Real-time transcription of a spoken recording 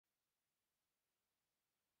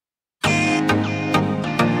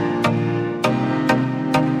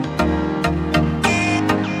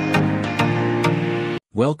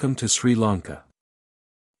Welcome to Sri Lanka.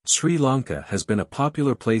 Sri Lanka has been a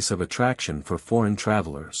popular place of attraction for foreign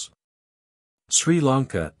travelers. Sri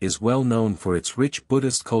Lanka is well known for its rich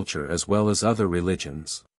Buddhist culture as well as other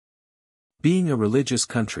religions. Being a religious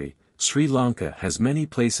country, Sri Lanka has many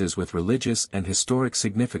places with religious and historic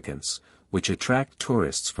significance, which attract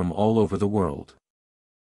tourists from all over the world.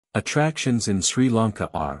 Attractions in Sri Lanka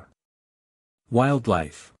are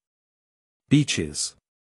wildlife, beaches,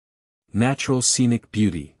 natural scenic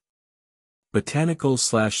beauty,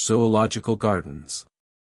 botanical/zoological gardens,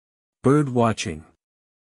 bird watching,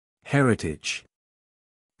 heritage,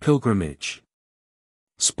 pilgrimage,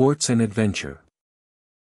 sports and adventure.